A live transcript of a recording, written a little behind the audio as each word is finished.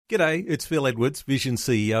G'day, it's Phil Edwards, Vision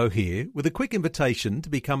CEO here, with a quick invitation to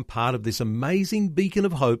become part of this amazing beacon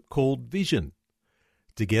of hope called Vision.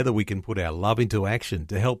 Together we can put our love into action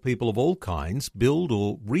to help people of all kinds build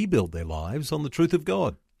or rebuild their lives on the truth of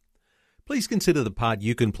God. Please consider the part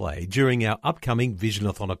you can play during our upcoming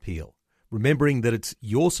Visionathon appeal, remembering that it's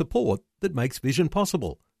your support that makes Vision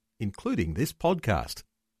possible, including this podcast.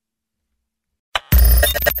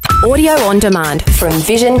 Audio on demand from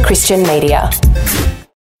Vision Christian Media.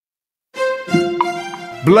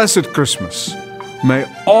 Blessed Christmas. May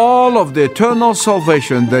all of the eternal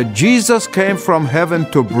salvation that Jesus came from heaven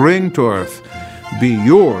to bring to earth be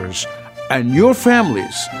yours and your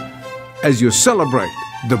families as you celebrate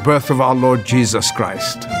the birth of our Lord Jesus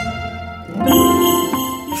Christ.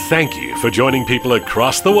 Thank you for joining people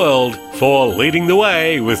across the world for Leading the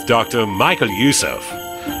Way with Dr. Michael Youssef.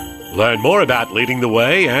 Learn more about Leading the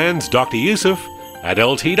Way and Dr. Youssef at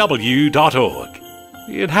ltw.org.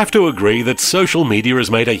 You'd have to agree that social media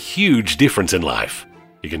has made a huge difference in life.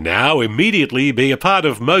 You can now immediately be a part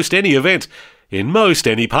of most any event in most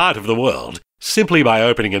any part of the world simply by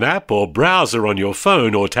opening an app or browser on your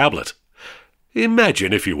phone or tablet.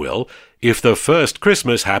 Imagine, if you will, if the first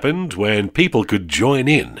Christmas happened when people could join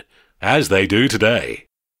in, as they do today.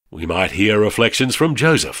 We might hear reflections from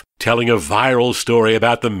Joseph, telling a viral story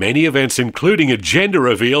about the many events including a gender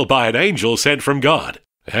reveal by an angel sent from God,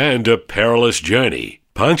 and a perilous journey,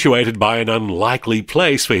 punctuated by an unlikely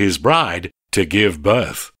place for his bride to give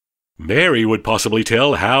birth. Mary would possibly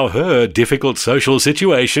tell how her difficult social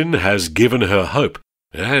situation has given her hope,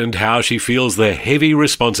 and how she feels the heavy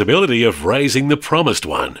responsibility of raising the promised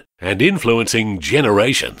one and influencing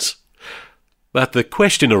generations. But the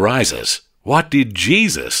question arises, what did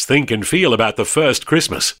Jesus think and feel about the first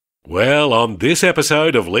Christmas? Well, on this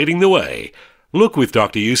episode of Leading the Way, look with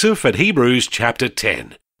Dr. Youssef at Hebrews chapter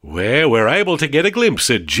 10, where we're able to get a glimpse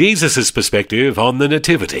at Jesus' perspective on the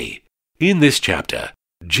Nativity. In this chapter,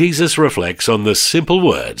 Jesus reflects on the simple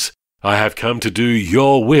words, "I have come to do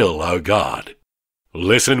your will, O God."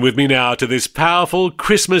 Listen with me now to this powerful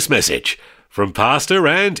Christmas message from pastor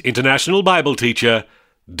and international Bible teacher,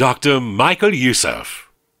 Dr. Michael Youssef.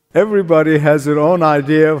 Everybody has their own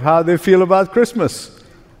idea of how they feel about Christmas.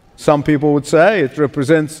 Some people would say it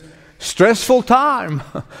represents stressful time.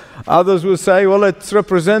 Others will say, well, it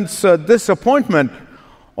represents disappointment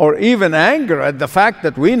or even anger at the fact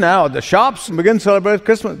that we now, the shops, begin to celebrate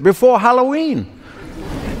Christmas before Halloween.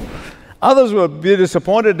 Others will be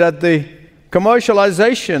disappointed at the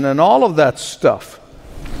commercialization and all of that stuff.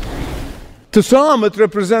 To some, it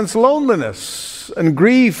represents loneliness and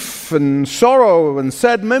grief and sorrow and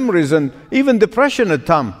sad memories and even depression at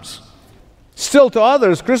times. Still to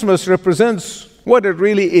others, Christmas represents what it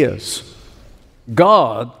really is.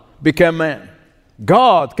 God became man.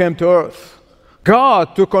 God came to earth.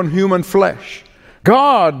 God took on human flesh.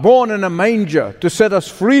 God born in a manger to set us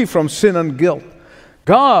free from sin and guilt.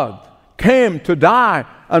 God came to die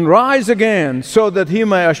and rise again so that He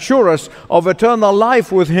may assure us of eternal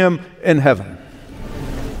life with Him in heaven.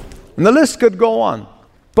 And the list could go on.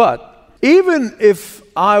 But even if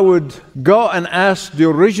I would go and ask the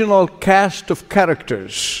original cast of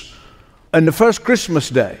characters on the first Christmas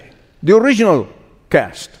day, the original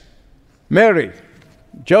cast, Mary,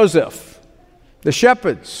 Joseph, the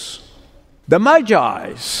shepherds, the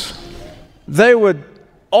Magi's, they would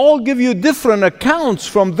all give you different accounts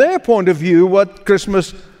from their point of view what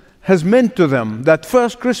Christmas has meant to them, that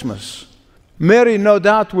first Christmas. Mary, no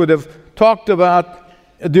doubt, would have talked about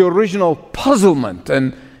the original puzzlement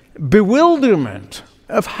and bewilderment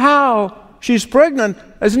of how she's pregnant,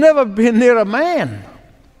 has never been near a man.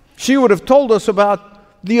 She would have told us about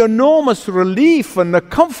the enormous relief and the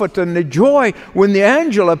comfort and the joy when the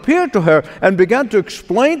angel appeared to her and began to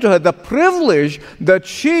explain to her the privilege that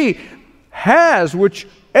she has, which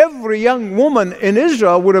every young woman in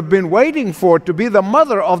Israel would have been waiting for, to be the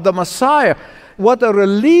mother of the Messiah. What a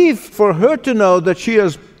relief for her to know that she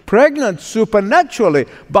is pregnant supernaturally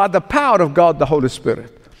by the power of God the Holy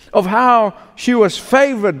Spirit. Of how she was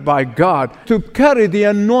favored by God to carry the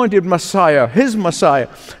anointed Messiah, His Messiah.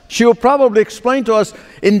 She will probably explain to us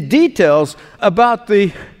in details about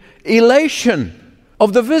the elation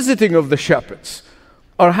of the visiting of the shepherds,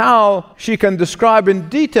 or how she can describe in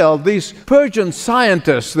detail these Persian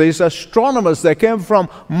scientists, these astronomers that came from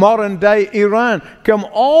modern-day Iran, came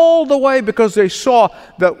all the way because they saw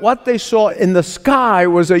that what they saw in the sky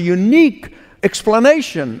was a unique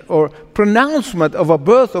explanation or pronouncement of a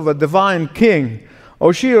birth of a divine king.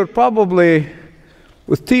 Or she would probably,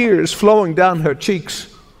 with tears flowing down her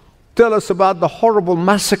cheeks, tell us about the horrible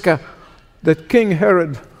massacre that King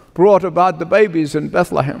Herod brought about the babies in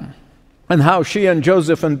Bethlehem. and how she and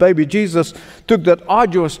Joseph and baby Jesus took that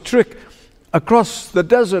arduous trek across the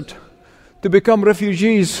desert to become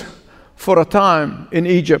refugees for a time in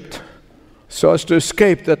Egypt so as to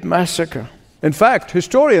escape that massacre. In fact,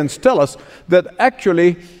 historians tell us that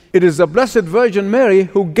actually it is the Blessed Virgin Mary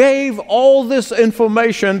who gave all this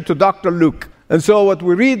information to Dr. Luke. And so what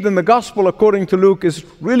we read in the Gospel according to Luke is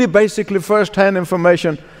really basically first-hand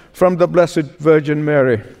information from the Blessed Virgin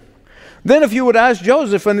Mary. Then if you would ask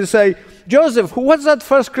Joseph and you say, Joseph, what's that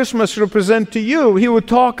first Christmas represent to you? He would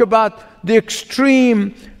talk about the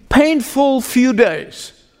extreme, painful few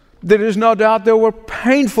days. There is no doubt there were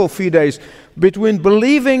painful few days between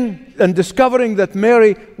believing and discovering that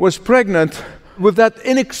Mary was pregnant with that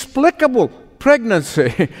inexplicable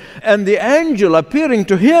pregnancy and the angel appearing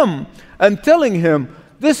to him and telling him,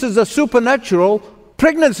 this is a supernatural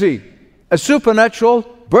pregnancy, a supernatural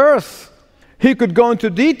birth. He could go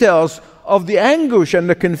into details of the anguish and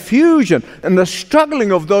the confusion and the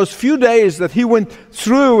struggling of those few days that he went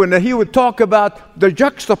through, and that he would talk about the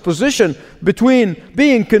juxtaposition between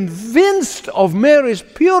being convinced of Mary's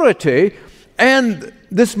purity and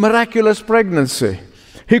this miraculous pregnancy.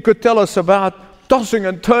 He could tell us about tossing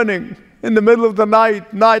and turning in the middle of the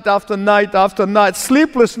night, night after night after night,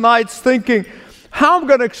 sleepless nights thinking, how am I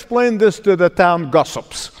going to explain this to the town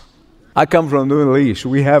gossips? I come from the Middle East.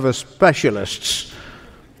 We have a specialists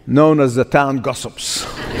known as the town gossips.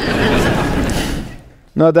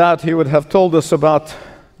 No doubt he would have told us about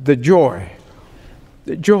the joy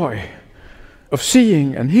of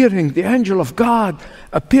seeing and hearing the angel of God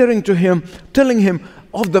appearing to him, telling him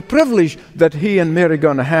of the privilege that he and Mary are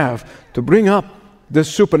going to have to bring up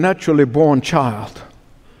this supernaturally born child.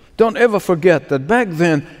 Don't ever forget that back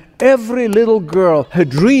then, every little girl, her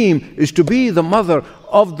dream is to be the mother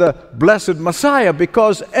of the blessed Messiah,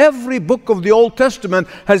 because every book of the Old Testament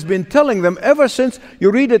has been telling them ever since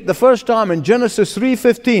you read it the first time in Genesis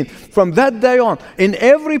 3:15. From that day on, in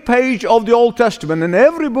every page of the Old Testament, in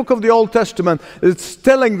every book of the Old Testament, it's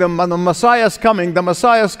telling them the Messiah is coming, the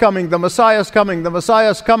Messiah is coming, the Messiah is coming, the Messiah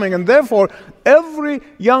is coming, and therefore every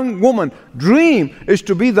young woman dream is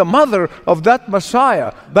to be the mother of that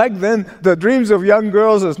Messiah. Back then, the dreams of young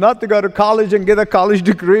girls is not to go to college and get a college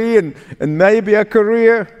degree and maybe a career.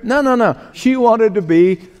 No. She wanted to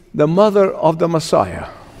be the mother of the Messiah.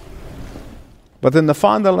 But in the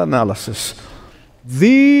final analysis,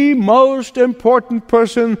 the most important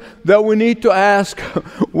person that we need to ask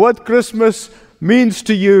what Christmas means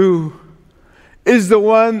to you is the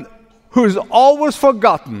one who is always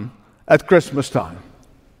forgotten at Christmas time.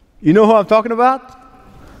 You know who I'm talking about?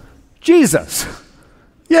 Jesus.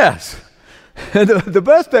 Yes. The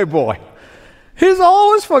birthday boy. He's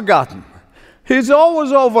always forgotten. He's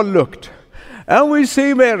always overlooked. And we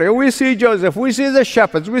see Mary, we see Joseph, we see the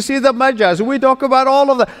shepherds, we see the Magi, we talk about all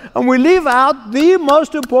of that. And we leave out the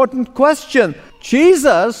most important question.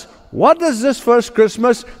 Jesus, what does this first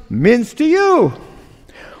Christmas mean to you?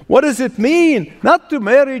 What does it mean? Not to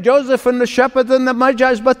Mary, Joseph, and the shepherds and the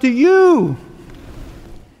Magi, but to you.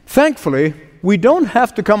 Thankfully, we don't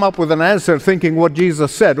have to come up with an answer thinking what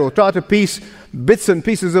Jesus said, or try to piece bits and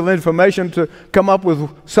pieces of information to come up with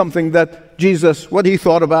something that Jesus, what he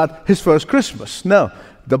thought about his first Christmas. No,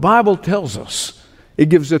 the Bible tells us. It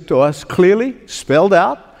gives it to us clearly spelled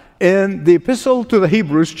out in the Epistle to the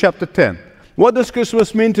Hebrews, chapter 10. What does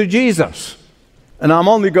Christmas mean to Jesus? And I'm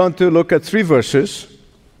only going to look at 3 verses.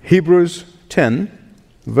 Hebrews 10,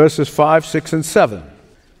 verses 5, 6, and 7.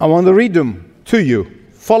 I want to read them to you.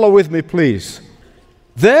 Follow with me, please.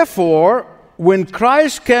 Therefore, when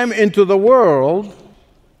Christ came into the world,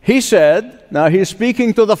 he said, now he's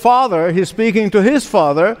speaking to the Father, he's speaking to his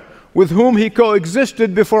Father, with whom he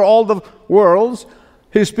coexisted before all the worlds.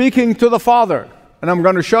 He's speaking to the Father. And I'm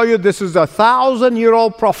going to show you this is a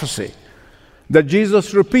 1,000-year-old prophecy that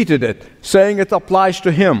Jesus repeated it, saying it applies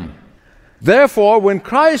to him. Therefore, when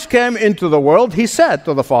Christ came into the world, he said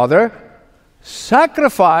to the Father,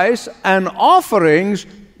 sacrifice and offerings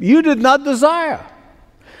you did not desire.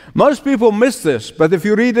 Most people miss this, but if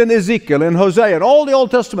you read in Ezekiel, in Hosea, and all the Old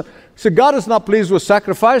Testament, so God is not pleased with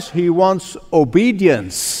sacrifice, he wants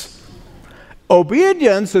obedience.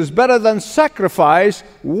 Obedience is better than sacrifice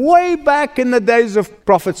way back in the days of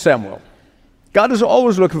Prophet Samuel. God is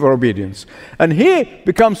always looking for obedience. And here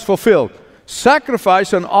becomes fulfilled.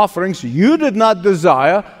 Sacrifice and offerings you did not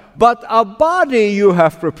desire, but a body you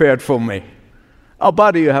have prepared for me. A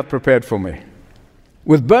body you have prepared for me.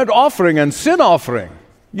 With burnt offering and sin offering,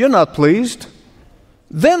 you're not pleased.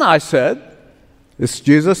 Then I said, this is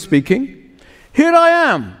Jesus speaking, here I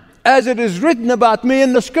am, as it is written about me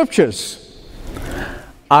in the Scriptures.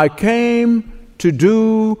 I came to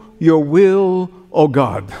do your will, O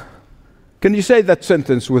God. Can you say that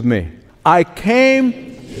sentence with me? I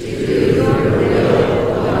came.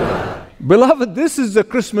 Beloved, this is the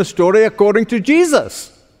Christmas story according to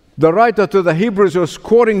Jesus. The writer to the Hebrews was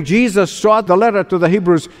quoting Jesus throughout the letter to the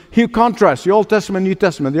Hebrews. He contrasts the Old Testament, New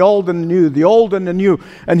Testament, the Old and the New, the Old and the New.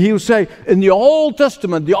 And he would say, in the Old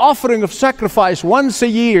Testament, the offering of sacrifice once a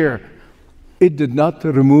year, it did not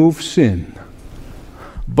remove sin.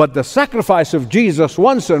 But the sacrifice of Jesus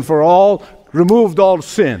once and for all removed all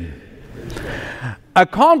sin. A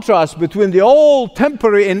contrast between the old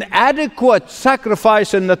temporary inadequate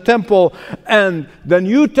sacrifice in the temple and the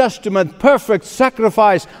New Testament perfect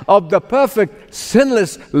sacrifice of the perfect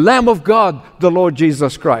sinless Lamb of God, the Lord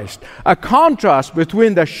Jesus Christ. A contrast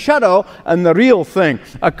between the shadow and the real thing.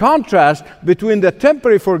 A contrast between the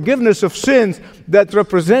temporary forgiveness of sins that's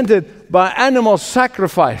represented by animal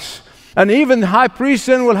sacrifice. And even high priests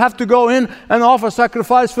then will have to go in and offer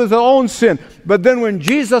sacrifice for their own sin. But then when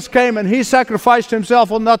Jesus came and He sacrificed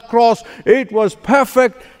Himself on that cross, it was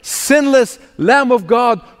perfect, sinless Lamb of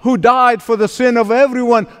God who died for the sin of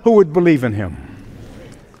everyone who would believe in Him.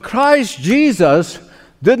 Christ Jesus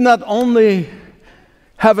did not only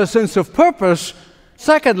have a sense of purpose,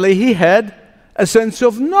 secondly, He had a sense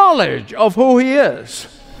of knowledge of who He is.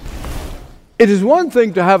 It is one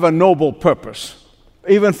thing to have a noble purpose.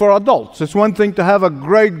 Even for adults, it's one thing to have a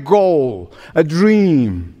great goal, a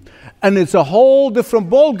dream. And it's a whole different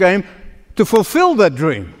ballgame to fulfill that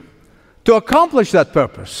dream, to accomplish that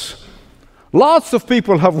purpose. Lots of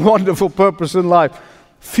people have wonderful purpose in life.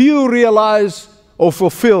 Few realize or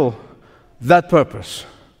fulfill that purpose.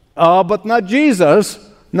 But not Jesus.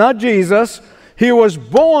 Not Jesus. He was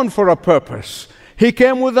born for a purpose. He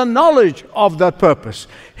came with a knowledge of that purpose.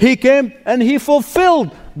 He came and He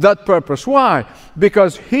fulfilled that purpose. Why?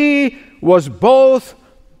 Because He was both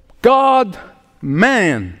God,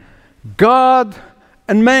 man. God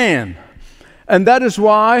and man. And that is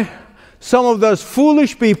why some of those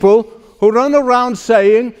foolish people who run around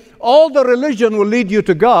saying, all the religion will lead you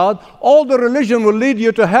to God, all the religion will lead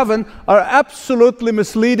you to heaven, are absolutely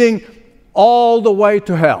misleading all the way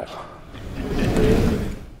to hell.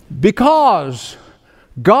 Because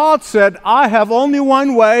God said, I have only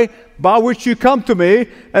one way by which you come to me,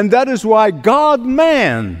 and that is why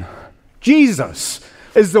God-man, Jesus,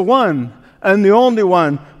 is the one and the only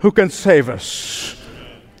one who can save us.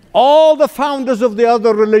 All the founders of the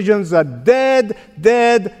other religions are dead,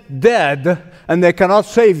 dead, dead, and they cannot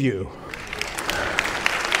save you.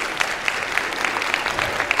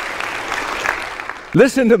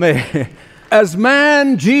 Listen to me. As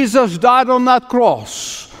man, Jesus died on that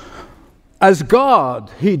cross. As God,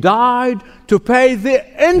 He died to pay the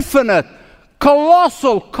infinite,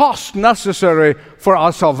 colossal cost necessary for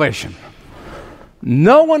our salvation.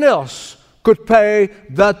 No one else could pay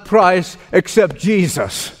that price except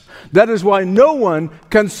Jesus. That is why no one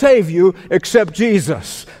can save you except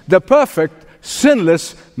Jesus, the perfect,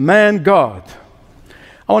 sinless man God.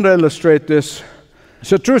 I want to illustrate this.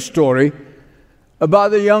 It's a true story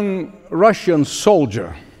about a young Russian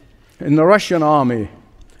soldier in the Russian army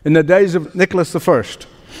in the days of Nicholas I.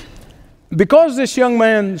 Because this young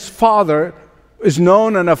man's father is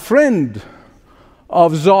known and a friend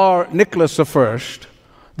of Tsar Nicholas I,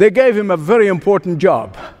 they gave him a very important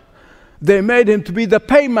job. They made him to be the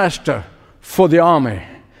paymaster for the army.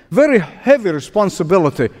 Very heavy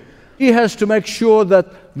responsibility. He has to make sure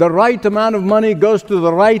that the right amount of money goes to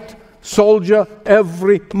the right soldier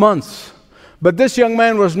every month. But this young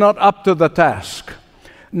man was not up to the task.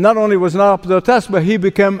 Not only was not up to the task, but he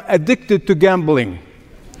became addicted to gambling.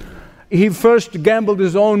 He first gambled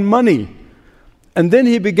his own money, and then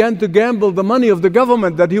he began to gamble the money of the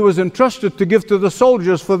government that he was entrusted to give to the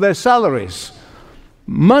soldiers for their salaries.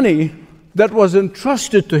 Money that was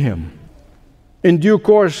entrusted to him. In due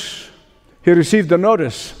course, he received a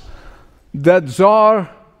notice that Tsar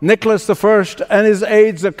Nicholas I and his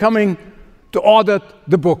aides are coming to audit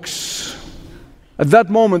the books. At that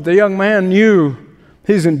moment, the young man knew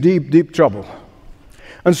he's in deep, deep trouble.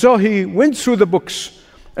 And so he went through the books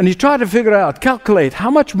and he tried to figure out, calculate how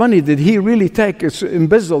much money did he really take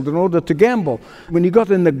embezzled in order to gamble. When he got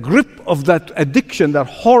in the grip of that addiction, that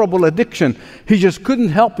horrible addiction, he just couldn't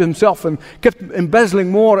help himself and kept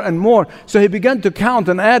embezzling more and more. So he began to count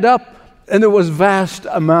and add up, and there was vast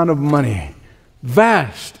amount of money.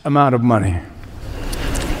 Vast amount of money.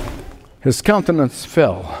 His countenance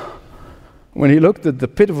fell when he looked at the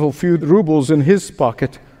pitiful few rubles in his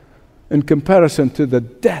pocket in comparison to the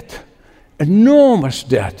debt, enormous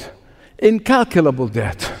debt, incalculable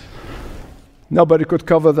debt. Nobody could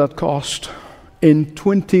cover that cost in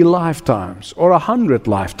 20 lifetimes or 100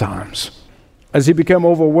 lifetimes. As he became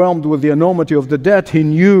overwhelmed with the enormity of the debt, he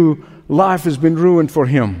knew life has been ruined for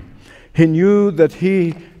him. He knew that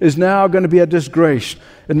he is now going to be a disgrace.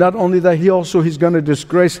 And not only that, he's going to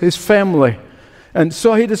disgrace his family. And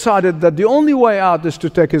so he decided that the only way out is to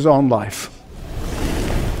take his own life.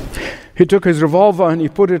 He took his revolver and he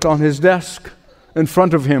put it on his desk in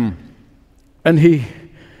front of him. And he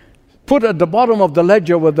put at the bottom of the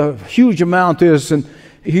ledger where the huge amount is, and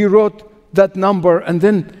he wrote that number, and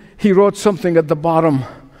then he wrote something at the bottom,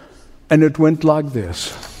 and it went like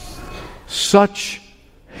this: such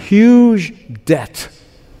huge debt,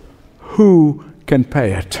 who can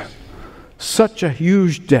pay it? Such a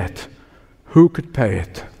huge debt, who could pay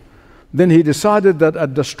it? Then he decided that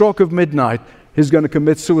at the stroke of midnight, he's going to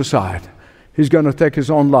commit suicide. He's going to take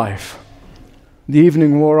his own life. The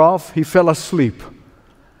evening wore off, he fell asleep.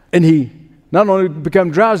 And he not only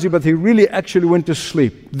became drowsy, but he really actually went to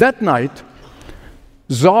sleep. That night,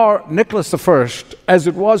 Tsar Nicholas I, as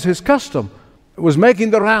it was his custom, was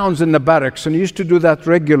making the rounds in the barracks, and he used to do that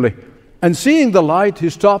regularly. And seeing the light, he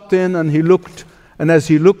stopped in and he looked. And as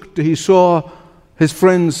he looked, he saw his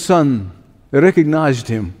friend's son. They recognized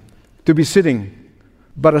him to be sitting,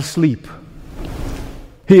 but asleep.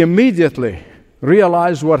 He immediately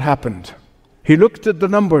realized what happened. He looked at the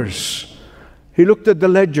numbers. He looked at the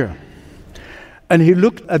ledger. And he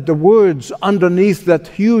looked at the words underneath that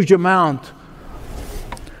huge amount.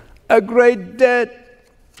 A great debt,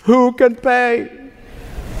 who can pay?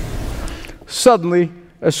 Suddenly,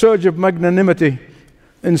 a surge of magnanimity.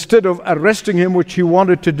 Instead of arresting him, which he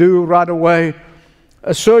wanted to do right away,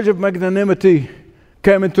 a surge of magnanimity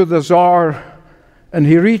came into the Tsar, and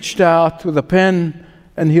he reached out with a pen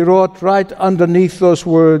and he wrote right underneath those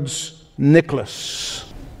words,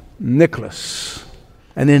 Nicholas. Nicholas.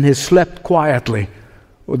 And then he slept quietly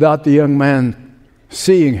without the young man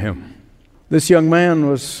seeing him. This young man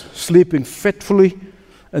was sleeping fitfully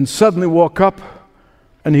and suddenly woke up,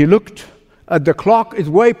 and he looked at the clock. It's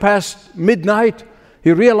way past midnight.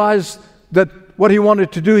 He realized that what he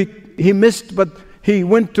wanted to do, he missed, but he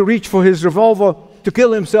went to reach for his revolver to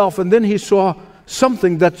kill himself, and then he saw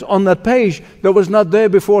something that's on that page that was not there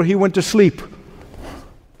before he went to sleep.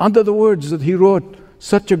 Under the words that he wrote,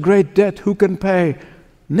 such a great debt, who can pay?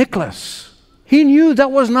 Nicholas. He knew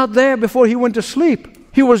that was not there before he went to sleep.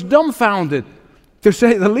 He was dumbfounded, to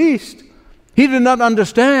say the least. He did not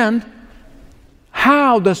understand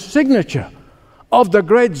how the signature of the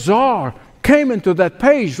great Tsar came into that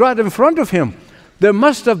page right in front of him. There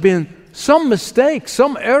must have been some mistake,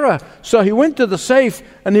 some error. So he went to the safe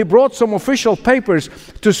and he brought some official papers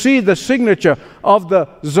to see the signature of the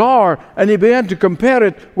Tsar, and he began to compare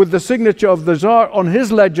it with the signature of the Tsar on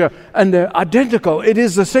his ledger, and they're identical. It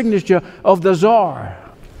is the signature of the Tsar.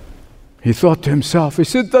 He thought to himself, he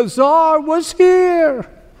said, the Tsar was here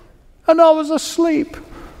and I was asleep.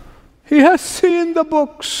 He has seen the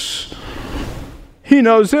books. He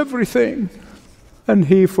knows everything, and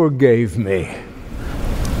he forgave me.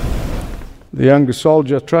 The young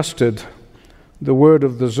soldier trusted the word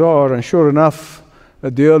of the Tsar, and sure enough,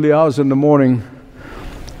 at the early hours in the morning,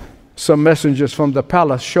 some messengers from the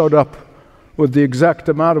palace showed up with the exact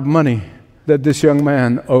amount of money that this young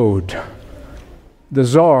man owed. The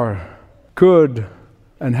Tsar could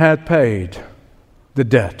and had paid the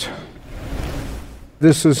debt.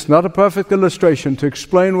 This is not a perfect illustration to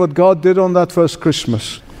explain what God did on that first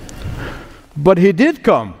Christmas. But He did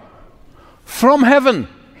come from heaven.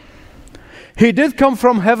 He did come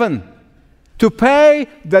from heaven to pay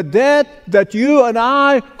the debt that you and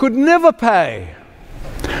I could never pay.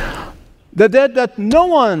 The debt that no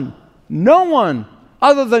one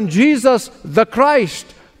other than Jesus the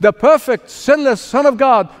Christ, the perfect, sinless Son of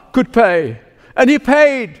God, could pay. And He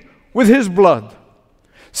paid with His blood.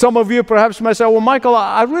 Some of you perhaps may say, well, Michael,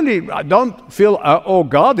 I don't feel owe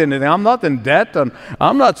God anything. I'm not in debt, and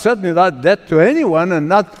I'm not sending that debt to anyone and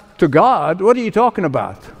not to God. What are you talking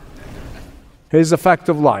about? Here's the fact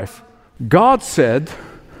of life. God said,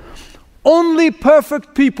 only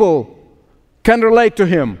perfect people can relate to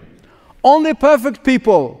Him. Only perfect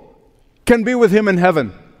people can be with Him in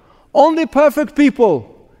heaven. Only perfect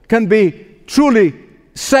people can be truly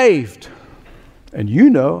saved. And you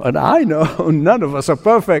know, and I know, none of us are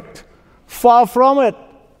perfect. Far from it.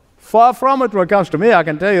 Far from it when it comes to me, I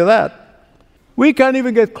can tell you that. We can't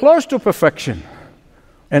even get close to perfection.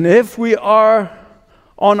 And if we are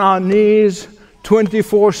on our knees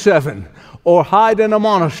 24/7 or hide in a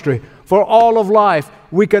monastery for all of life,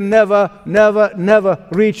 we can never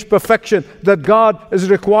reach perfection that God is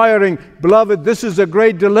requiring. Beloved, this is a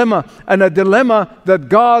great dilemma, and a dilemma that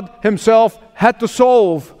God Himself had to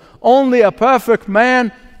solve. Only a perfect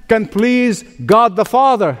man can please God the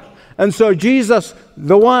Father. And so Jesus,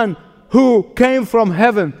 the one who came from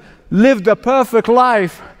heaven, lived a perfect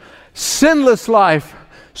life, sinless life,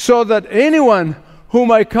 so that anyone who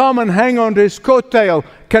may come and hang on to his coattail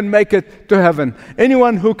can make it to heaven.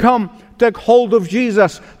 Anyone who come, take hold of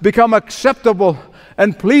Jesus, become acceptable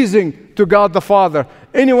and pleasing to God the Father.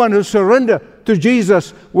 Anyone who surrender to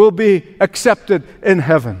Jesus will be accepted in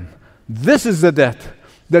heaven. This is the debt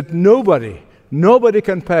that nobody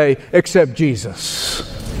can pay except Jesus.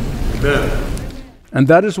 Amen. And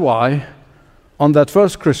that is why on that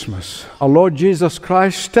first Christmas, our Lord Jesus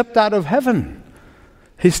Christ stepped out of heaven.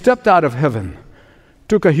 He stepped out of heaven,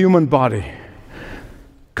 took a human body,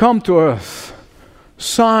 come to earth,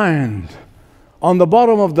 signed on the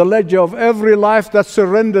bottom of the ledger of every life that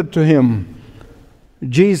surrendered to him,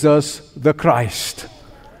 Jesus the Christ.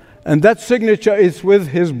 And that signature is with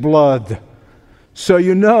his blood. So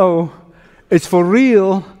you know it's for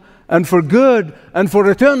real and for good and for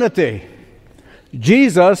eternity.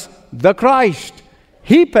 Jesus the Christ,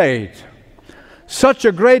 he paid such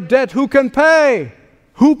a great debt. Who can pay?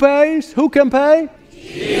 Who pays? Who can pay?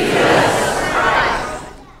 Jesus Christ.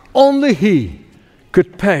 Only he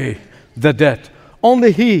could pay the debt.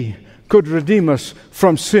 Only he could redeem us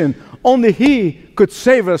from sin. Only he could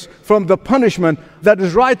save us from the punishment that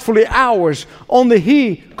is rightfully ours. Only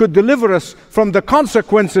he could deliver us from the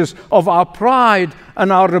consequences of our pride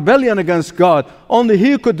and our rebellion against God. Only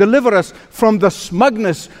he could deliver us from the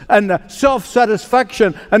smugness and the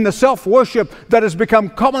self-satisfaction and the self-worship that has become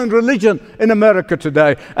common religion in America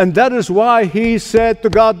today. And that is why he said to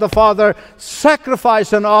God the Father,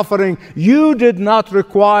 sacrifice and offering you did not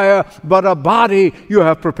require, but a body you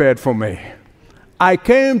have prepared for me. I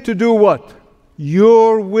came to do what?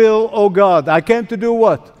 Your will, O God. I came to do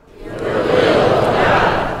what? Your will, O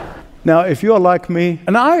God. Now, if you're like me,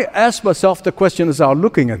 and I ask myself the question as I'm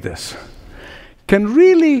looking at this, can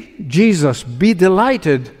really Jesus be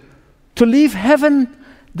delighted to leave heaven,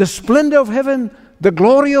 the splendor of heaven, the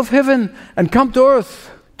glory of heaven, and come to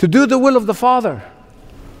earth to do the will of the Father?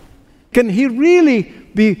 Can he really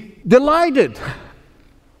be delighted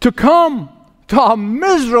to come to our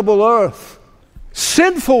miserable earth,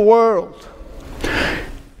 sinful world?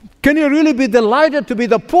 Can he really be delighted to be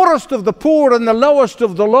the poorest of the poor and the lowest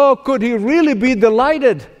of the low? Could he really be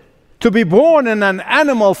delighted to be born in an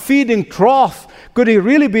animal feeding trough? Could he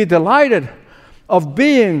really be delighted of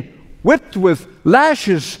being whipped with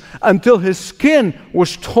lashes until his skin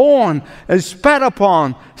was torn and spat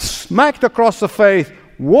upon, smacked across the face,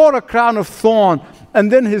 wore a crown of thorn,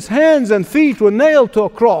 and then his hands and feet were nailed to a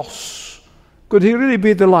cross? Could he really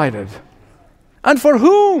be delighted? And for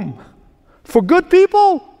whom? For good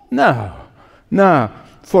people? No.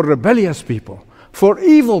 For rebellious people, for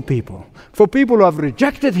evil people, for people who have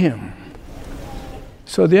rejected him.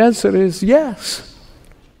 So the answer is yes.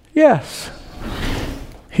 Yes.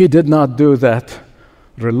 He did not do that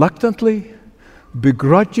reluctantly,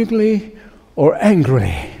 begrudgingly, or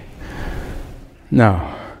angrily.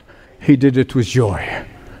 No. He did it with joy.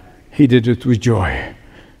 He did it with joy.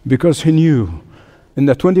 Because he knew in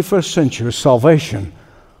the 21st century, salvation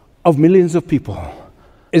of millions of people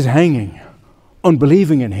is hanging on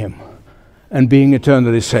believing in him and being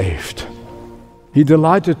eternally saved. He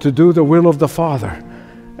delighted to do the will of the Father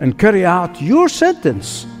and carry out your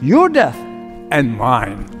sentence, your death, and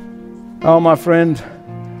mine. Oh, my friend,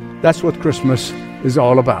 that's what Christmas is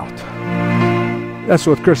all about. That's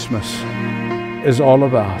what Christmas is all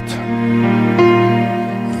about.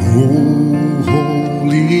 Oh,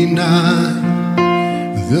 holy night,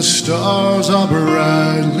 the stars are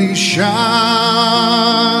brightly shining.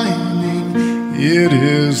 It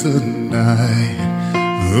is the night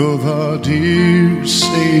of our dear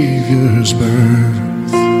Savior's birth.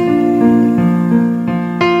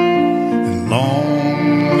 And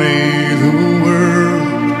long lay the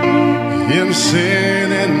world in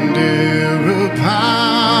sin and error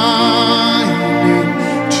pining,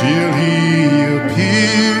 till he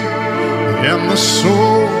appeared and the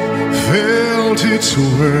soul felt its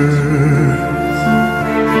worth.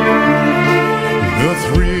 The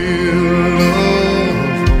thrill of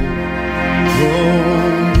the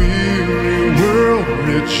weary world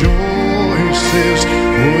rejoices,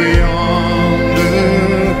 for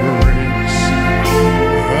yonder breaks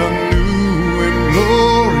a new and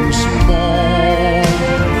glorious morn.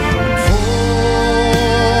 Fall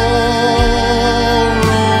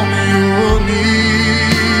on your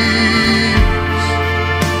knees,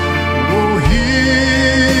 oh,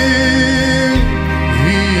 hear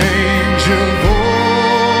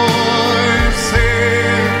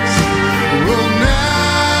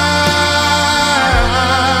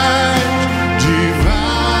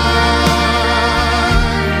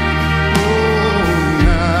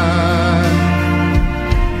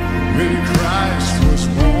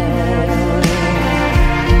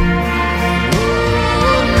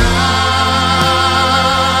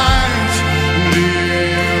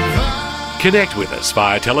Connect with us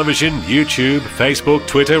via television, YouTube, Facebook,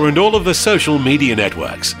 Twitter and all of the social media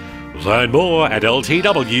networks. Learn more at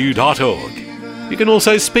ltw.org. You can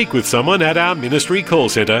also speak with someone at our ministry call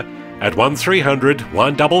centre at 1300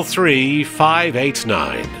 133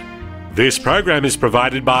 589. This program is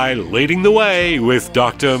provided by Leading the Way with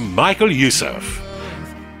Dr. Michael Youssef.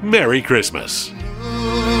 Merry Christmas.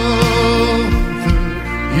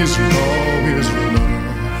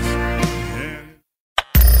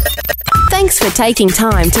 Thanks for taking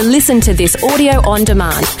time to listen to this audio on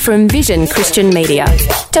demand from Vision Christian Media.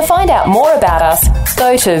 To find out more about us,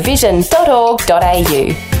 go to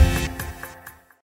vision.org.au.